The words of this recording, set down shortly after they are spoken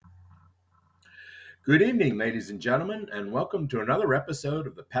Good evening, ladies and gentlemen, and welcome to another episode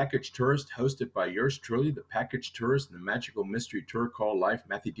of The Package Tourist, hosted by yours truly, the Package Tourist, and the magical mystery tour called Life,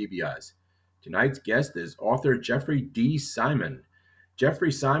 Matthew DiBiase. Tonight's guest is author Jeffrey D. Simon.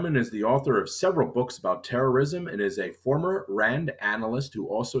 Jeffrey Simon is the author of several books about terrorism and is a former RAND analyst who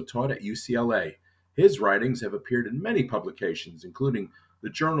also taught at UCLA. His writings have appeared in many publications, including the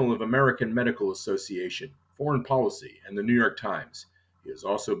Journal of American Medical Association, Foreign Policy, and the New York Times. He has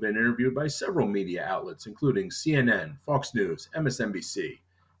also been interviewed by several media outlets, including CNN, Fox News, MSNBC,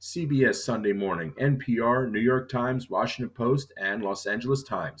 CBS Sunday Morning, NPR, New York Times, Washington Post, and Los Angeles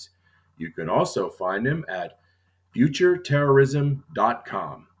Times. You can also find him at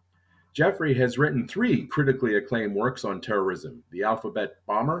futureterrorism.com. Jeffrey has written three critically acclaimed works on terrorism: The Alphabet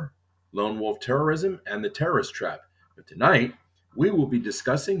Bomber, Lone Wolf Terrorism, and The Terrorist Trap. But tonight, we will be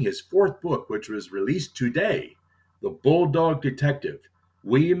discussing his fourth book, which was released today, The Bulldog Detective,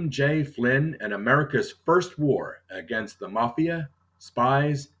 William J. Flynn and America's First War Against the Mafia,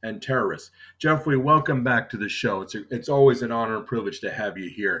 Spies, and Terrorists. Jeffrey, welcome back to the show. It's always an honor and privilege to have you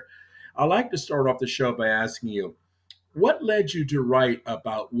here. I'd like to start off the show by asking you, what led you to write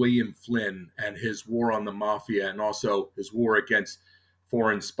about William Flynn and his war on the mafia and also his war against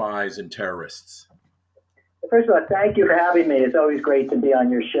foreign spies and terrorists? First of all, thank you for having me. It's always great to be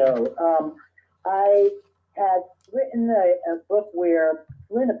on your show. I had written a book where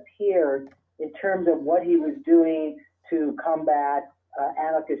Flynn appeared in terms of what he was doing to combat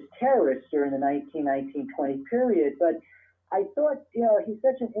anarchist terrorists during the 1919-20 period. But I thought, he's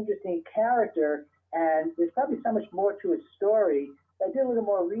such an interesting character, and there's probably so much more to his story. I did a little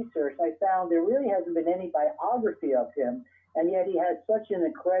more research. I found there really hasn't been any biography of him, and yet he had such an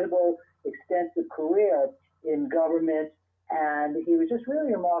incredible, extensive career in government, and he was just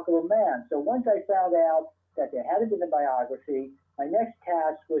really a remarkable man. So once I found out that there hadn't been a biography, my next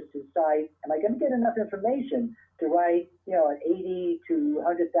task was to decide, am I going to get enough information to write, an 80 to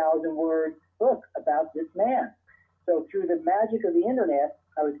 100,000 word book about this man? So through the magic of the internet,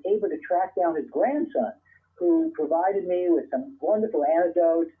 I was able to track down his grandson, who provided me with some wonderful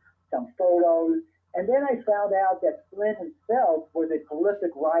anecdotes, some photos, and then I found out that Flynn himself was a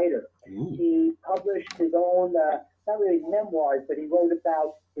prolific writer. Ooh. He published his own, not really memoirs, but he wrote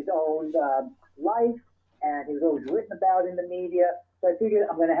about his own life, and he was always written about in the media. So I figured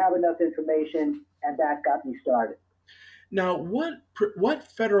I'm going to have enough information, and that got me started. Now, what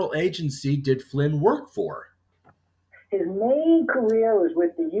federal agency did Flynn work for? His main career was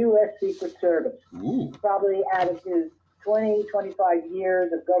with the U.S. Secret Service. Ooh. Probably out of his 20, 25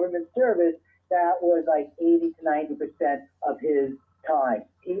 years of government service, that was like 80 to 90% of his time.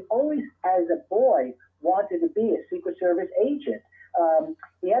 He always, as a boy, wanted to be a Secret Service agent.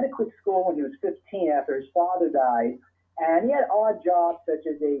 He had to quit school when he was 15 after his father died, and he had odd jobs such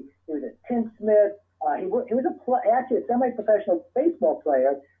as he was a tinsmith. He was actually a semi-professional baseball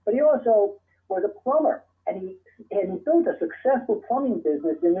player, but he also was a plumber, and he built a successful plumbing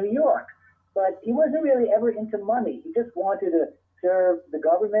business in New York. But he wasn't really ever into money. He just wanted to serve the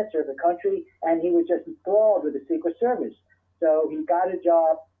government, serve the country, and he was just enthralled with the Secret Service. So he got a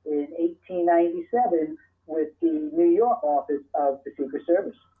job in 1897 with the New York office of the Secret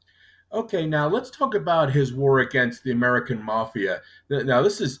Service. Okay, now let's talk about his war against the American Mafia. Now,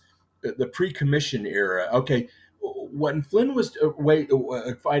 this is the pre-commission era. Okay, when Flynn was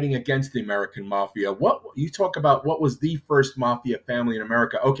fighting against the American Mafia, what you talk about? What was the first mafia family in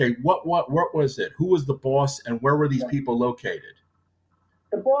America? Okay, what was it? Who was the boss, and where were these people located?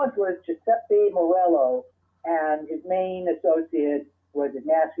 The boss was Giuseppe Morello, and his main associate was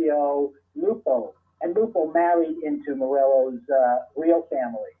Ignacio Lupo. And Lupo married into Morello's real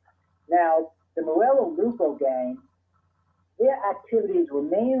family. Now, the Morello-Lupo gang, their activities were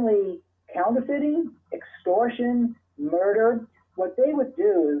mainly counterfeiting, extortion, murder. What they would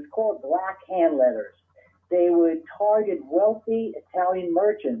do is called black hand letters. They would target wealthy Italian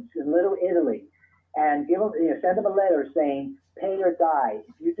merchants in Little Italy and send them a letter saying, pay or die.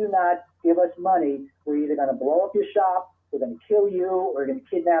 If you do not give us money, we're either going to blow up your shop, we're going to kill you, or we're going to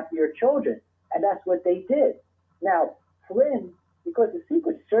kidnap your children. And that's what they did. Now, Flynn, because the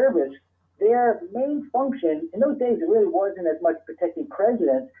Secret Service, their main function, in those days, it really wasn't as much protecting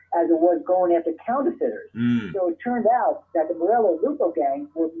presidents as it was going after counterfeiters. So it turned out that the Morello-Lupo gang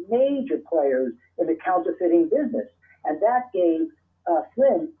were major players in the counterfeiting business. And that gave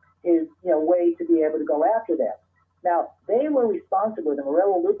Flynn his way to be able to go after them. Now, they were responsible, the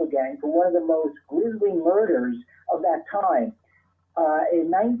Morello-Lupo gang, for one of the most grisly murders of that time. In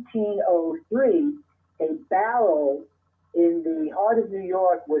 1903, a barrel in the heart of New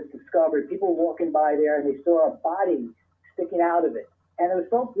York was discovered. People were walking by there and they saw a body sticking out of it. And it was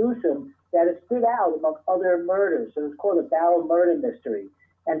so gruesome that it stood out among other murders. So it was called a barrel murder mystery.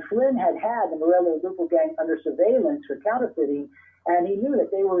 And Flynn had the Morello Lupo gang under surveillance for counterfeiting, and he knew that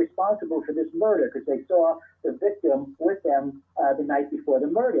they were responsible for this murder because they saw the victim with them the night before the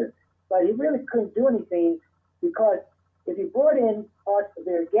murder. But he really couldn't do anything because if he brought in parts of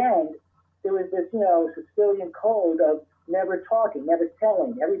their gang, there was this, Sicilian code of never talking, never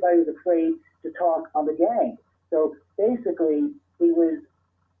telling. Everybody was afraid to talk on the gang. So basically, he was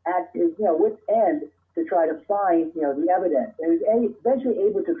at his, wit's end to try to find, the evidence. And he was eventually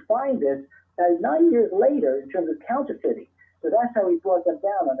able to find this 9 years later in terms of counterfeiting. So that's how he brought them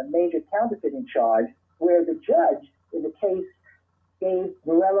down on a major counterfeiting charge, where the judge in the case gave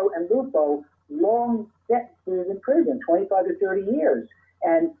Morello and Lupo long sentences in prison, 25 to 30 years.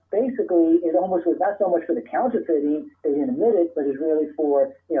 And basically, it almost was not so much for the counterfeiting, they didn't admit it, but it's really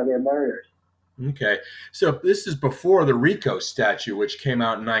for, their murders. Okay. So this is before the RICO statute, which came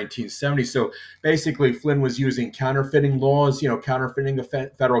out in 1970. So basically, Flynn was using counterfeiting laws,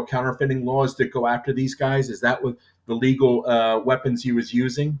 federal counterfeiting laws to go after these guys. Is that what the legal weapons he was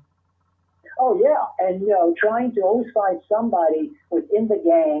using? Oh, yeah. And, trying to always find somebody within the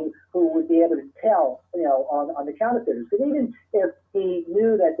gang who would be able to tell, on the counterfeiters. Because even if he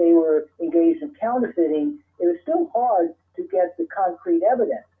knew that they were engaged in counterfeiting, it was still hard to get the concrete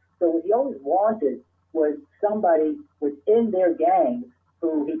evidence. So what he always wanted was somebody within their gang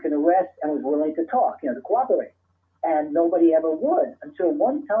who he could arrest and was willing to talk, to cooperate. And nobody ever would until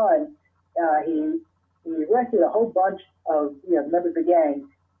one time he arrested a whole bunch of members of the gang,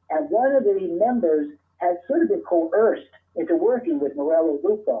 and one of the members had sort of been coerced into working with Morello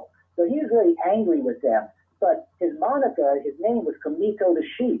Lupo. So he was really angry with them. But his moniker, his name was Comito the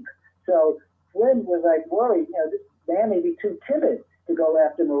Sheep. So Flynn was worried, this man may be too timid to go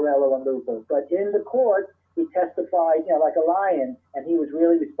after Morello and Lupo. But in the court, he testified, like a lion, and he was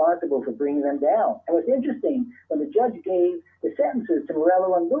really responsible for bringing them down. And what's interesting, when the judge gave the sentences to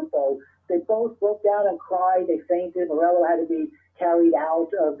Morello and Lupo, they both broke down and cried. They fainted. Morello had to be carried out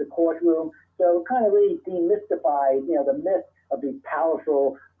of the courtroom. So it kind of really demystified, the myth of these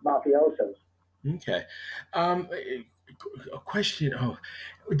powerful mafiosos. Okay. A question.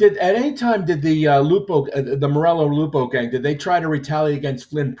 Did at any time did the the Morello Lupo gang, did they try to retaliate against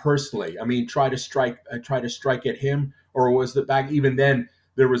Flynn personally? I mean, try to strike at him, or was it back even then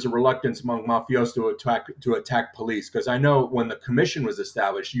there was a reluctance among mafiosos to attack police? Because I know when the commission was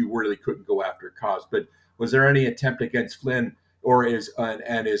established, you really couldn't go after cops. But was there any attempt against Flynn or his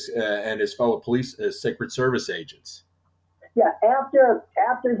fellow police Secret Service agents? Yeah, after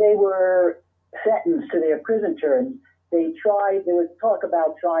they were sentenced to their prison terms, there was talk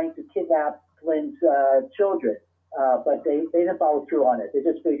about trying to kidnap Flynn's children, but they didn't follow through on it. They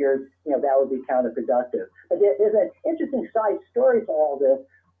just figured, that would be counterproductive. But there's an interesting side story to all this.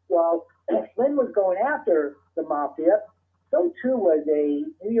 While Flynn was going after the mafia, so too was a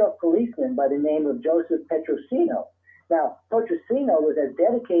New York policeman by the name of Joseph Petrosino. Now, Petrosino was as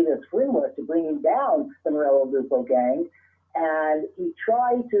dedicated as Flynn was to bringing down the Morello Lupo gang, and he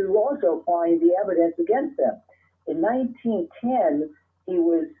tried to also find the evidence against them. In 1910, he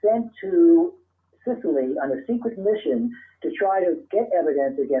was sent to Sicily on a secret mission to try to get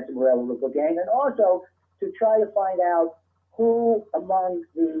evidence against the Morello Lupo gang, and also to try to find out who among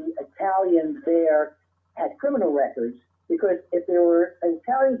the Italians there had criminal records, because if there were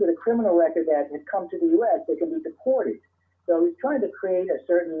Italians with a criminal record that had come to the U.S., they can be deported. So he's trying to create a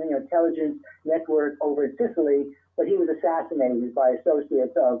certain intelligence network over in Sicily, but he was assassinated by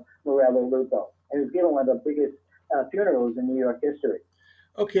associates of Morello Lupo, and he was given one of the biggest funerals in New York history.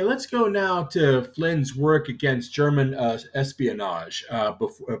 Okay, let's go now to Flynn's work against German espionage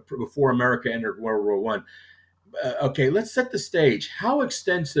before America entered World War One. Okay, let's set the stage. How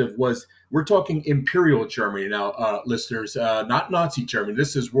extensive was, we're talking Imperial Germany now, listeners, not Nazi Germany.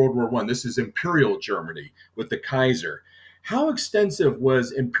 This is World War One. This is Imperial Germany with the Kaiser. How extensive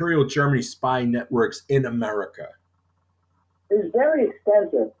was Imperial Germany's spy networks in America? It was very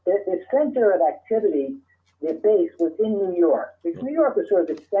extensive. The center of activity, the base, was in New York. Because New York was sort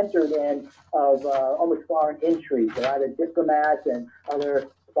of the center then of almost foreign intrigue. A lot of diplomats and other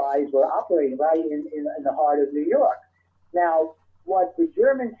spies were operating right in the heart of New York. Now, what the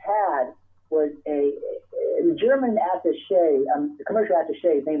Germans had was a German attaché, the commercial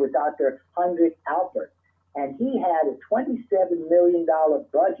attaché, his name was Dr. Heinrich Alpert, and he had a $27 million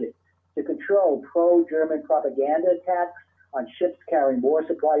budget to control pro-German propaganda attacks on ships carrying war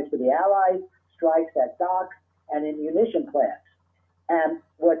supplies for the Allies, strikes at docks, and in munition plants. And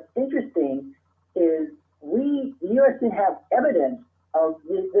what's interesting is the U.S. didn't have evidence of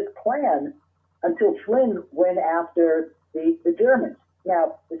this plan until Flynn went after the Germans.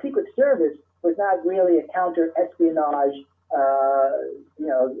 Now, the Secret Service was not really a counter-espionage,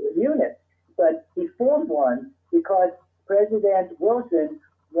 unit, but he formed one because President Wilson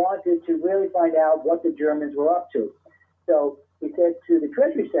wanted to really find out what the Germans were up to. So he said to the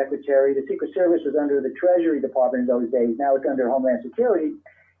Treasury Secretary, the Secret Service was under the Treasury Department in those days, now it's under Homeland Security.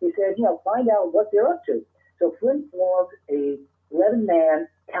 He said, find out what they're up to. So Flynn formed a 11-man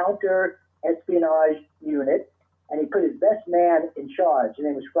counter-espionage unit, and he put his best man in charge. His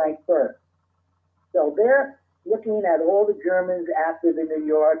name was Frank Burke. So they're looking at all the Germans active in New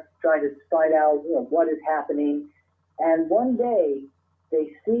York, trying to find out, what is happening. And one day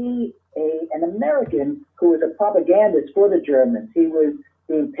they see an American who was a propagandist for the Germans. He was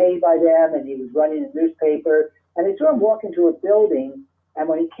being paid by them, and he was running a newspaper. And they saw him walk into a building, and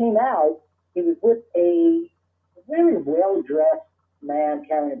when he came out, he was with a very well-dressed man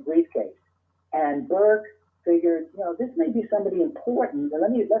carrying a briefcase. And Burke figured, this may be somebody important, and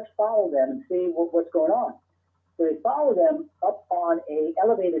let's follow them and see what's going on. So they followed them up on a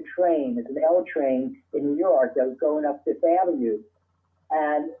elevated train. It's an L train in New York that was going up Fifth Avenue.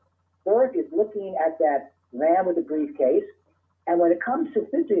 And Burke is looking at that man with the briefcase. And when it comes to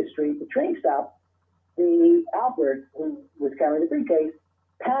 50th Street, the train stop, the Albert, who was carrying the briefcase,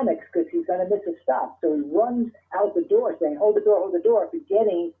 panics because he's going to miss a stop. So he runs out the door saying, hold the door,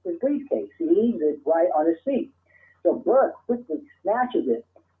 forgetting his briefcase. He leaves it right on his seat. So Burke quickly snatches it,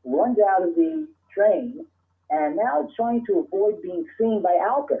 runs out of the train, and now trying to avoid being seen by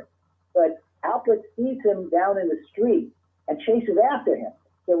Alpert. But Alpert sees him down in the street and chases after him.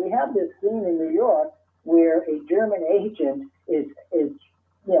 So we have this scene in New York where a German agent is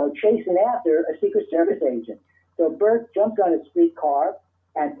chasing after a Secret Service agent. So Burke jumps on a streetcar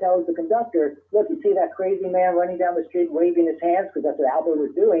and tells the conductor, look, you see that crazy man running down the street waving his hands, because that's what Albert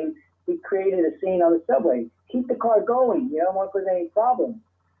was doing. He created a scene on the subway. Keep the car going. You don't want to cause any problems.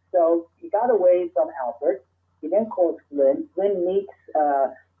 So he got away from Albert. He then calls Flynn. Flynn meets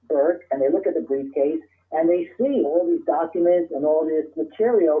Burke, and they look at the briefcase, and they see all these documents and all this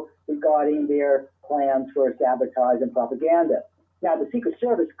material regarding their plans for sabotage and propaganda. Now, the Secret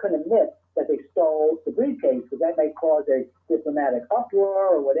Service couldn't admit that they stole the briefcase, because that may cause a diplomatic uproar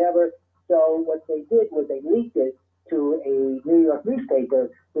or whatever. So what they did was they leaked it to a New York newspaper,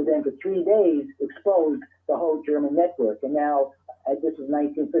 who then for 3 days exposed the whole German network. And now, this was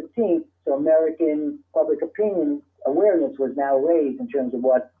 1915, so American public opinion awareness was now raised in terms of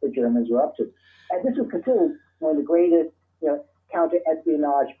what the Germans were up to. And this was considered one of the greatest,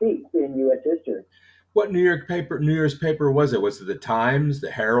 counter-espionage feats in U.S. history. What New Year's paper was it? Was it the Times, the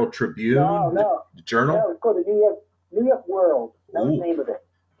Herald Tribune, No. the Journal? No, it's called the New York World. That was the name of it.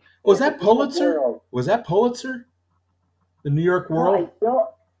 Was that Pulitzer? Was that Pulitzer? The New York World?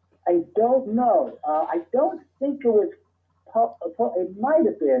 I don't know. I don't think it was. It might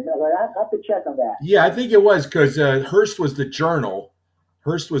have been. I have to check on that. Yeah, I think it was, because Hearst was the Journal.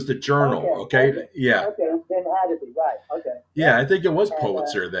 Okay. Yeah. Okay, then it had to be right. Okay. Yeah, I think it was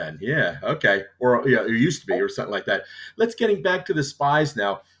Pulitzer then. Yeah. Okay. Or it used to be, or something like that. Let's getting back to the spies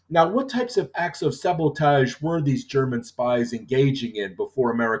now. Now, what types of acts of sabotage were these German spies engaging in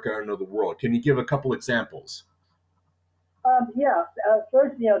before America entered the world? Can you give a couple examples?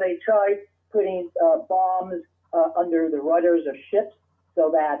 First, they tried putting bombs under the rudders of ships,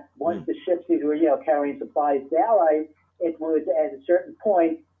 so that once the ships these were carrying supplies to Allies, it would at a certain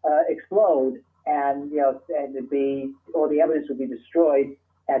point explode, and it'd be all the evidence would be destroyed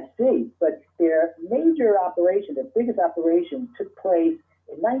at sea. But their major operation, the biggest operation, took place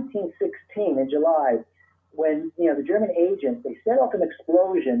in 1916 in July, when the German agents, they set off an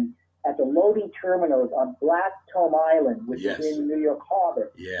explosion at the loading terminals on Black Tom Island, which is in New York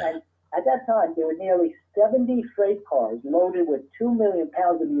Harbor. Yeah. And at that time, there were nearly 70 freight cars loaded with 2 million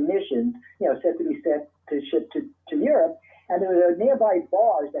pounds of munitions, said to be sent to ship to Europe. And there were nearby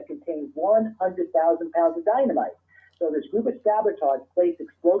bars that contained 100,000 pounds of dynamite. So this group of saboteurs placed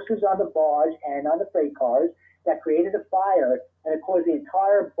explosives on the barge and on the freight cars that created a fire, and it caused the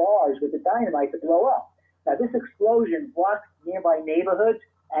entire barge with the dynamite to blow up. Now, this explosion rocked nearby neighborhoods,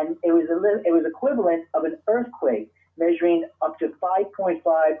 and it was equivalent of an earthquake, measuring up to 5.5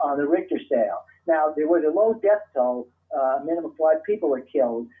 on the Richter scale. Now, there was a low death toll, a minimum of 5 people were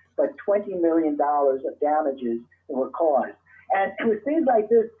killed, but $20 million of damages were caused. And it was things like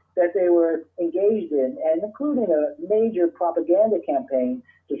this that they were engaged in, and including a major propaganda campaign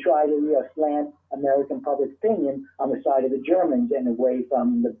to try to slant American public opinion on the side of the Germans and away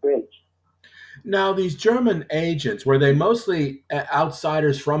from the British. Now, these German agents, were they mostly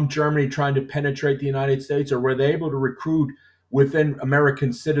outsiders from Germany trying to penetrate the United States, or were they able to recruit within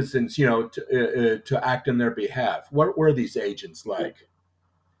American citizens, to act on their behalf? What were these agents like?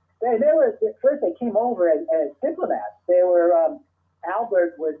 They were first. They came over as diplomats. They were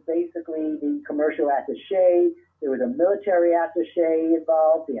Albert was basically the commercial attaché. There was a military attaché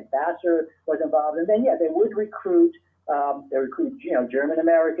involved. The ambassador was involved, and then they would recruit. They recruit German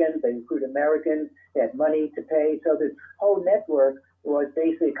Americans. They recruit Americans. They had money to pay. So this whole network was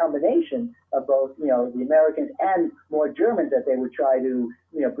basically a combination of both the Americans and more Germans that they would try to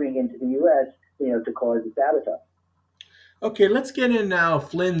bring into the U.S. To cause the sabotage. Okay, let's get in now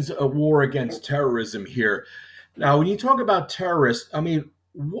Flynn's war against terrorism here. Now, when you talk about terrorists, I mean,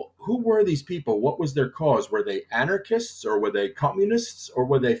 who were these people? What was their cause? Were they anarchists, or were they communists, or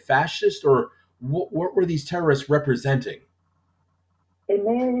were they fascists, or what were these terrorists representing? It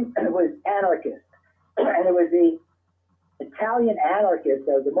was anarchists, and it was the Italian anarchists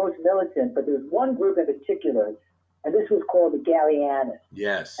that were the most militant, but there was one group in particular, and this was called the Gallianists.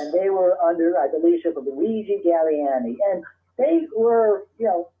 Yes. And they were under the leadership of Luigi Galliani. And they were,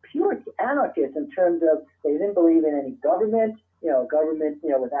 pure anarchists in terms of they didn't believe in any government,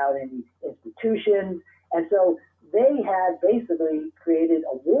 without any institutions. And so they had basically created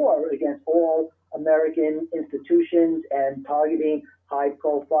a war against all American institutions and targeting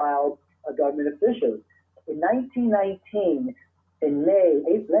high-profile government officials. In 1919, in May,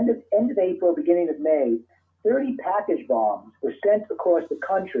 end of April, beginning of May, 30 package bombs were sent across the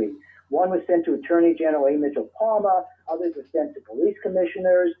country. One was sent to Attorney General A. Mitchell Palmer, others were sent to police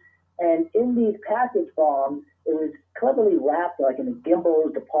commissioners. And in these package bombs, it was cleverly wrapped like in a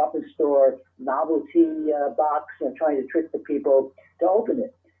Gimbel's department store novelty box, trying to trick the people to open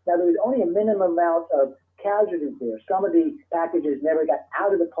it. Now, there was only a minimum amount of casualties there. Some of the packages never got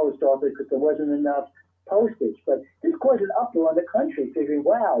out of the post office because there wasn't enough postage. But this caused an uproar in the country, figuring,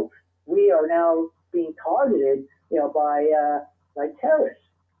 wow, we are now being targeted, by terrorists.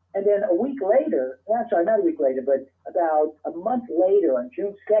 And then a week later, not a week later, but about a month later, on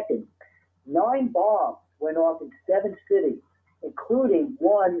June 2nd, 9 bombs went off in 7 cities, including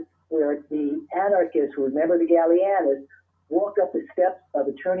one where the anarchists, who remember the Gallianists, walked up the steps of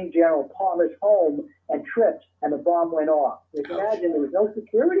Attorney General Palmer's home and tripped, and the bomb went off. You can imagine there was no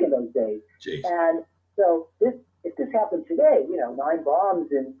security in those days. Jeez. And so if this happened today, 9 bombs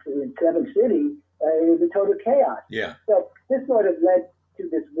in 7 cities, it was a total chaos. Yeah. So this sort of led to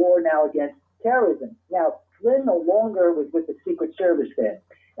this war now against terrorism. Now, Flynn no longer was with the Secret Service then.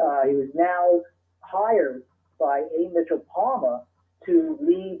 He was now hired by A. Mitchell Palmer to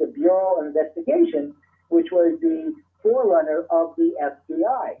lead the Bureau of Investigation, which was the forerunner of the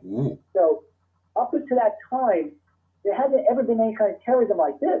FBI. Ooh. So up until that time, there hadn't ever been any kind of terrorism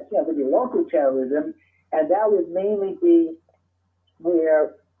like this. There'd be local terrorism, and that would mainly be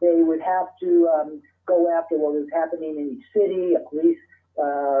where they would have to go after what was happening in each city. A police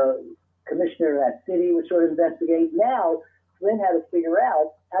commissioner of that city would sort of investigate. Now, Flynn had to figure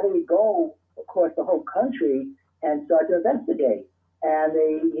out, how do we go across the whole country and start to investigate? And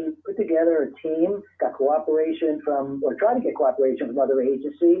he put together a team, got cooperation tried to get cooperation from other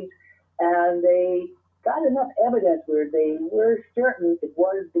agencies, and they got enough evidence where they were certain it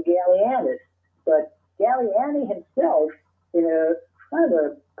was the Gallianists. But Galliani himself, in a kind of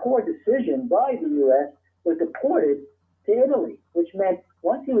a poor decision by the U.S., was deported to Italy, which meant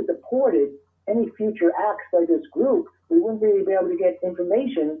once he was deported, any future acts by this group, we wouldn't really be able to get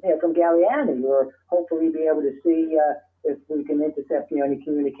information from Galliani, or hopefully be able to see if we can intercept any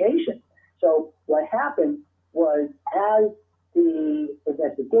communication. So what happened was, as the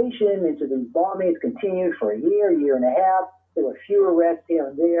investigation into these bombings continued for a year and a half, there were a few arrests here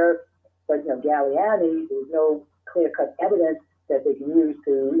and there, but Galliani, there was no clear-cut evidence that they can use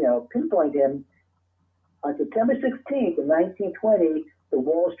to pinpoint him. On September 16th of 1920, the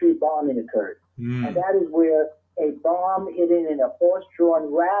Wall Street bombing occurred. And that is where a bomb hidden in a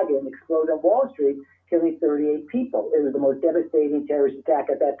horse-drawn wagon exploded on Wall Street, killing 38 people. It was the most devastating terrorist attack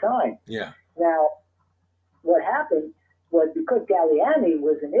at that time. Yeah. Now, what happened was, because Galliani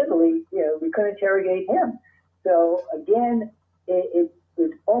was in Italy, we couldn't interrogate him. So again, it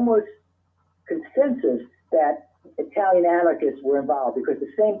was almost consensus that Italian anarchists were involved, because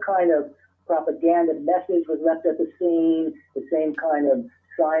the same kind of propaganda message was left at the scene, the same kind of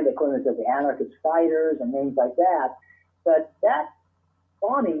sign, they call it the anarchist fighters and names like that. But that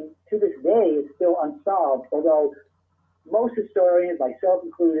bombing, to this day, is still unsolved, although most historians, myself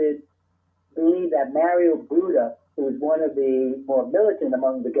included, believe that Mario Buda, who was one of the more militant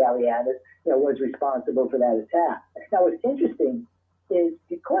among the Gallianists, was responsible for that attack. Now, what's interesting is,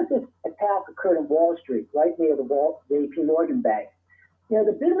 because this attack occurred on Wall Street, right near the JP Morgan Bank,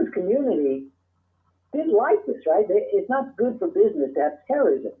 the business community didn't like this, right? It's not good for business to have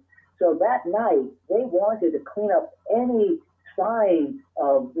terrorism. So that night, they wanted to clean up any sign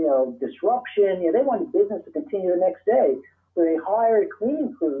of, disruption. They wanted business to continue the next day. So they hired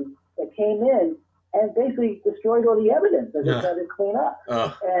cleaning crews that came in and basically destroyed all the evidence as they tried to clean up.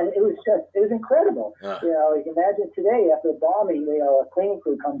 And it was incredible. You can imagine today after a bombing, a cleaning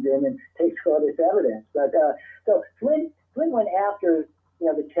crew comes in and takes all this evidence. But so Flynn went after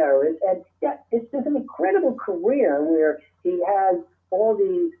the terrorists, and it's just an incredible career where he has all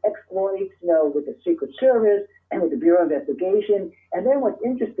these exploits, with the Secret Service and with the Bureau of Investigation. And then what's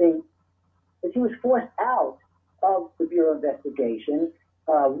interesting is he was forced out of the Bureau of Investigation.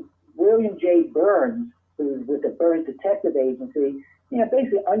 William J. Burns, who's with the Burns Detective Agency,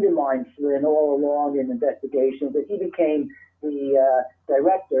 basically undermined Flynn all along in investigations, but he became the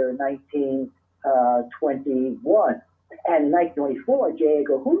director in 1921. And in 1924, J.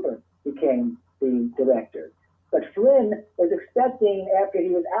 Edgar Hoover became the director. But Flynn was expecting, after he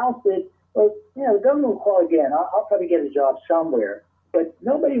was ousted, the government will call again. I'll probably get a job somewhere. But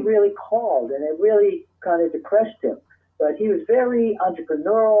nobody really called, and it really kind of depressed him. But he was very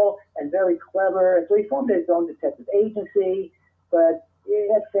entrepreneurial and very clever, and so he formed his own detective agency. But he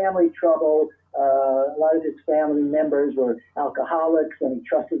had family trouble. A lot of his family members were alcoholics, and he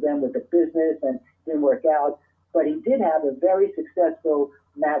trusted them with the business, and it didn't work out. But he did have a very successful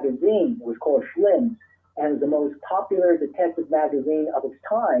magazine. It was called Flynn's, and it was the most popular detective magazine of its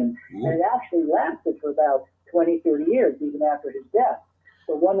time. Ooh. And it actually lasted for about 20, 30 years, even after his death.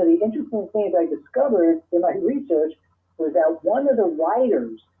 So one of the interesting things I discovered in my research was that one of the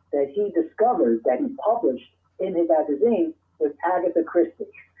writers that he discovered, that he published in his magazine, was Agatha Christie,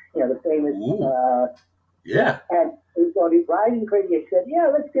 the famous... Yeah. And so he's writing crazy. He said,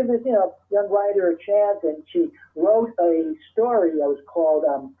 let's give this, young writer a chance. And she wrote a story that was called,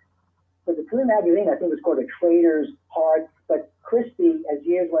 for the Flynn magazine, I think it was called A Traitor's Heart. But Christie, as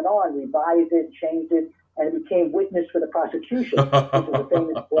years went on, revised it, changed it, and it became Witness for the Prosecution, which is a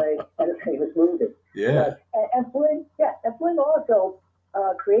famous play and a famous movie. Yeah. And Flynn also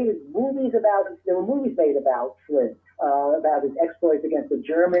created movies about him. There were movies made about Flynn. About his exploits against the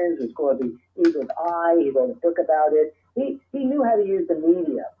Germans. It was called The Eagle's Eye. He wrote a book about it. He knew how to use the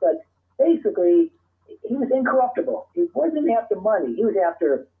media, but basically he was incorruptible. He wasn't after money. He was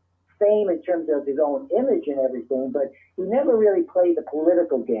after fame in terms of his own image and everything, but he never really played the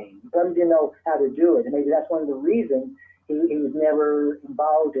political game. He probably didn't know how to do it, and maybe that's one of the reasons he was never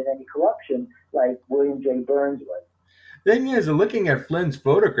involved in any corruption like William J. Burns was. Thing is, looking at Flynn's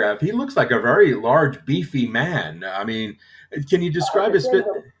photograph, he looks like a very large, beefy man. I mean, can you describe his fit?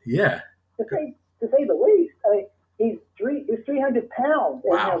 Yeah. To say the least. I mean, he's 300 pounds.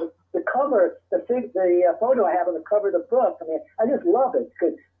 Wow. And, the cover, the photo I have on the cover of the book, I mean, I just love it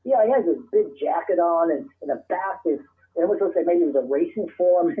because, he has this big jacket on, and in the back it almost looks like maybe there's a racing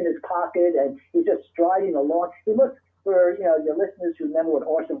form in his pocket, and he's just striding along. He looks, for your listeners who remember what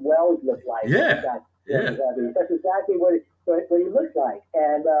Orson Welles looked like. Yeah. That's exactly what he looks like.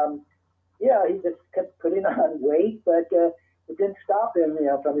 And, he just kept putting on weight, but it didn't stop him,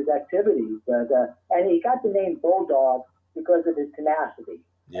 from his activities. But and he got the name Bulldog because of his tenacity.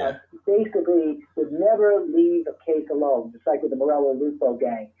 Yeah. He basically would never leave a case alone, just like with the Morello Lupo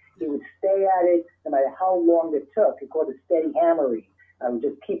gang. He would stay at it no matter how long it took. He called it steady hammering. I would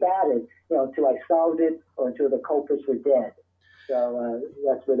just keep at it, until I solved it or until the culprits were dead. So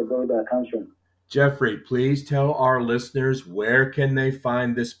that's where the Bulldog comes from. Jeffrey, please tell our listeners, where can they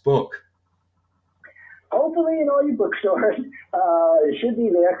find this book? Hopefully in all your bookstores. It should be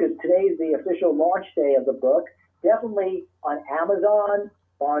there because today is the official launch day of the book. Definitely on Amazon,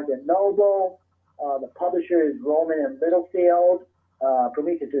 Barnes & Noble. The publisher is Rowman and Littlefield.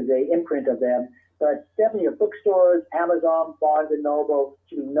 Prometheus is an imprint of them. But definitely your bookstores, Amazon, Barnes & Noble,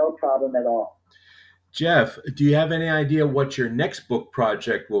 should be no problem at all. Jeff, do you have any idea what your next book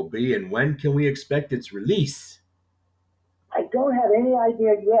project will be, and when can we expect its release? I don't have any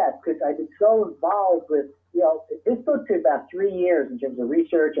idea yet because I've been so involved with, this book took about 3 years in terms of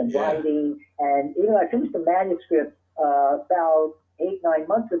research and writing. And even I finished the manuscript about 8-9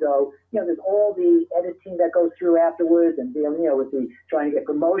 months ago. There's all the editing that goes through afterwards and with the trying to get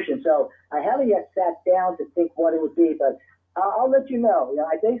promotion. So I haven't yet sat down to think what it would be, but I'll let you know.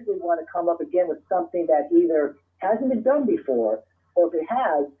 I basically want to come up again with something that either hasn't been done before, or if it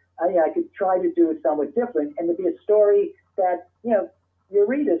has, I could try to do it somewhat different, and to be a story that your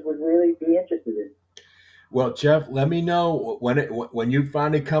readers would really be interested in. Well, Jeff, let me know when you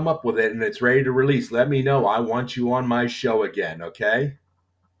finally come up with it and it's ready to release. Let me know. I want you on my show again, okay?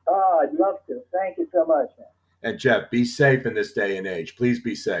 Oh, I'd love to. Thank you so much, man. And Jeff, be safe in this day and age. Please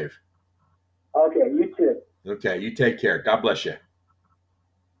be safe. Okay, you too. Okay, you take care. God bless you.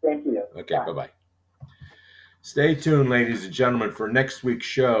 Thank you. Okay, bye-bye. Stay tuned, ladies and gentlemen, for next week's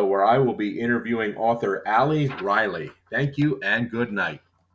show where I will be interviewing author Ali Riley. Thank you and good night.